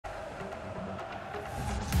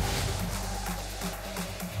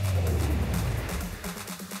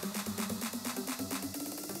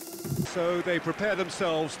So they prepare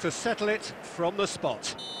themselves to settle it from the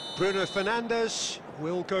spot. Bruno Fernandes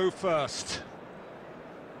will go first.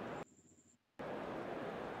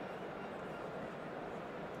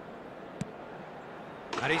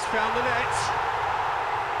 And he's found the net.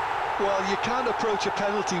 Well, you can't approach a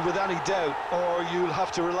penalty with any doubt, or you'll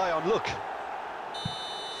have to rely on luck.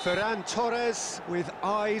 Ferran Torres with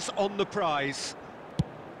eyes on the prize.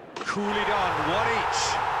 Coolly done, one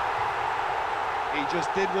each. He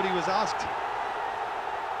just did what he was asked.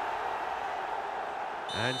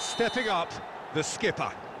 And stepping up, the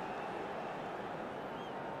skipper.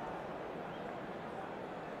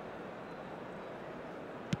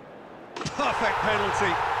 Perfect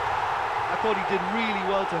penalty. I thought he did really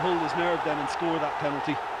well to hold his nerve then and score that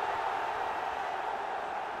penalty.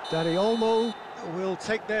 Dani Olmo will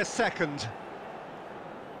take their second.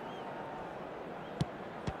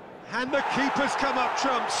 And the keeper's come up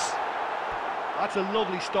trumps. That's a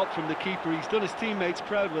lovely stop from the keeper. He's done his teammates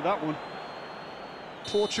proud with that one.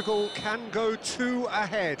 Portugal can go 2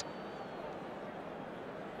 ahead.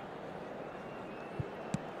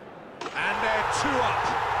 And they're 2 up.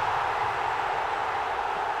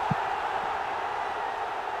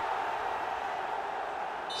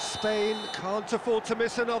 Spain can't afford to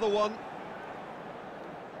miss another one.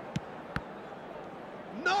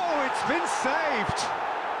 No, it's been saved.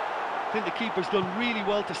 I think the keeper's done really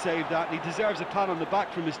well to save that, and he deserves a pat on the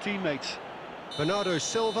back from his teammates. Bernardo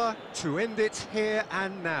Silva to end it here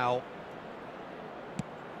and now.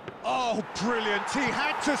 Oh, brilliant. He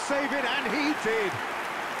had to save it, and he did.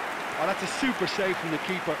 Oh, that's a super save from the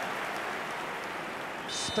keeper.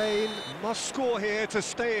 Spain must score here to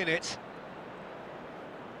stay in it.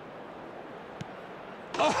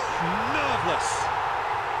 Oh, nerveless.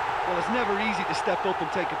 Well, it's never easy to step up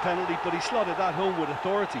and take a penalty, but he slotted that home with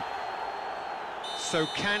authority. So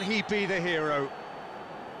can he be the hero?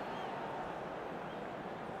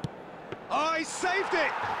 Oh, he saved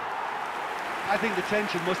it! I think the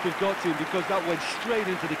tension must have got to him because that went straight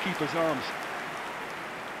into the keeper's arms.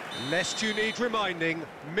 Lest you need reminding,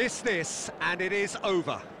 miss this and it is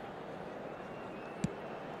over.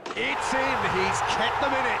 It's in, he's kept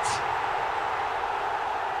them in it.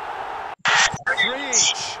 3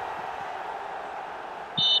 each.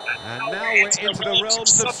 And now we're into the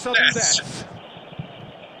realms of sudden death.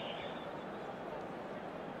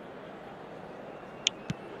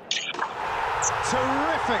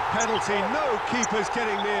 Terrific penalty, no keeper's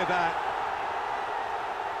getting near that.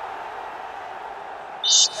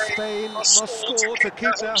 Spain must score to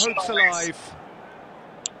keep their hopes alive.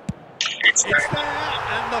 It's there,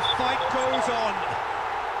 and the fight goes on.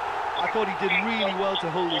 I thought he did really well to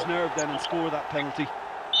hold his nerve then and score that penalty.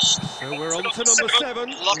 So we're on to number 7,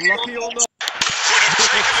 lucky or not. It's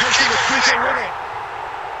taking the keeper with it.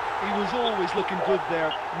 He was always looking good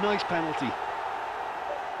there, nice penalty.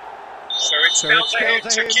 So it's down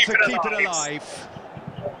to him to keep it alive.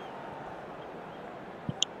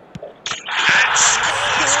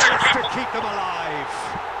 To keep them alive.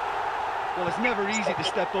 Well, it's never easy to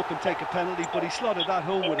step up and take a penalty, but he slotted that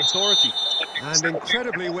home with authority. And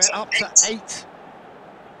incredibly, we're up to 8.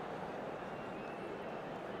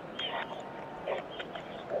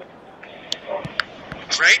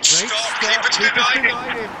 Great stop, keeper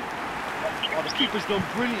denied him. Oh, the keeper's done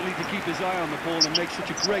brilliantly to keep his eye on the ball and make such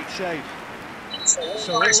a great save.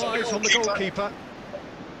 So all eyes on the goalkeeper.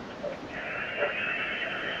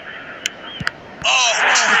 Oh,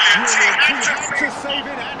 brilliant. He had to save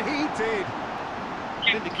it, and he did. I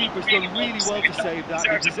think the keeper's done really well to save that.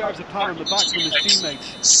 He deserves a pat on the back from his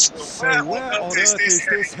teammates. So where on earth is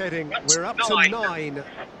this heading? We're up to 9.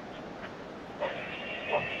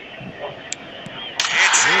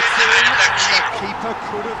 It's in, and the keeper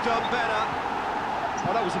could have done better.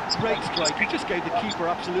 Oh, that was a great strike. He just gave the keeper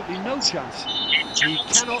absolutely no chance. He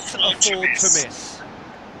cannot afford to miss.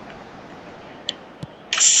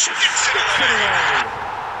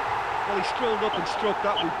 Well, he strolled up and struck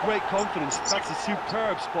that with great confidence. That's a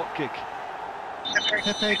superb spot kick.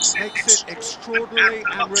 Pepe makes it extraordinarily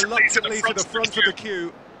and reluctantly to the front of the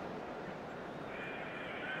queue.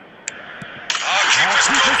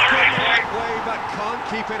 Keeper's gone the right way, but can't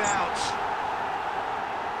keep it out.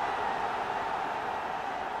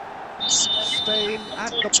 Spain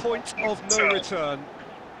at the point of no return.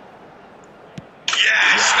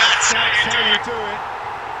 Yes, that's how you do it.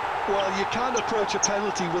 Well, you can't approach a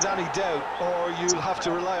penalty with any doubt, or you'll have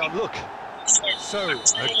to rely on luck. So,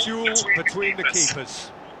 a duel between the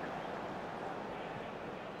keepers.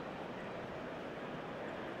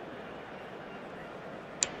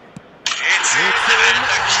 It's in,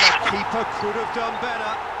 and the keeper could have done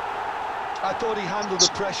better. I thought he handled the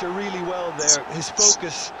pressure really well there. His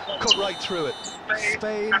focus cut right through it.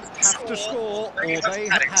 Spain have to score, or they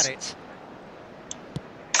have had it.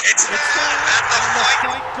 It's there, And the and the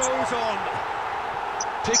fight goes on.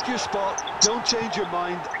 Pick your spot, don't change your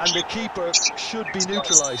mind, and the keeper should be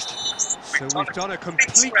neutralised. So we've done a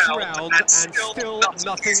complete round, and still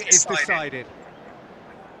nothing is decided.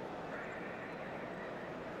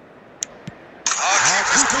 Our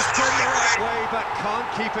keeper's gone the right way, but can't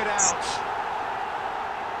keep it out.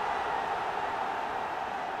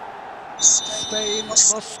 Spain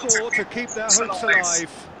must score to keep their hopes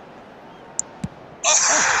alive.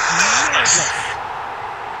 Marvellous.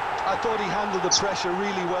 I thought he handled the pressure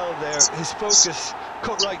really well there. His focus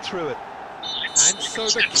cut right through it. And so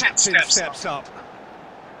the captain steps up.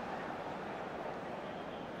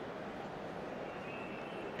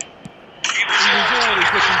 He was always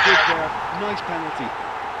looking good there. Nice penalty.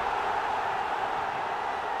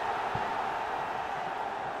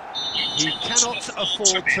 He cannot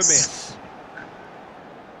afford to miss.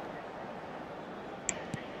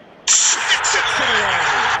 Gets it away.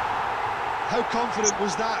 How confident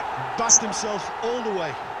was that? Backed himself all the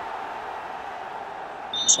way.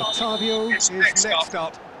 Octavio is next up.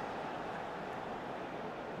 Top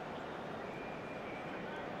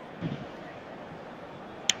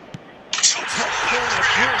corner,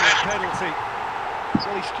 brilliant penalty.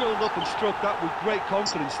 Well, he strolled up and struck that with great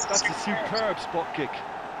confidence. That's a superb spot kick.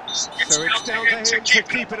 So it's down to him to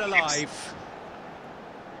keep it alive.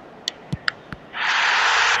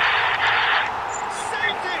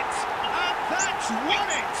 Saved it! And that's won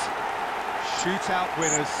it! Shootout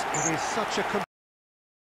winners. It is such a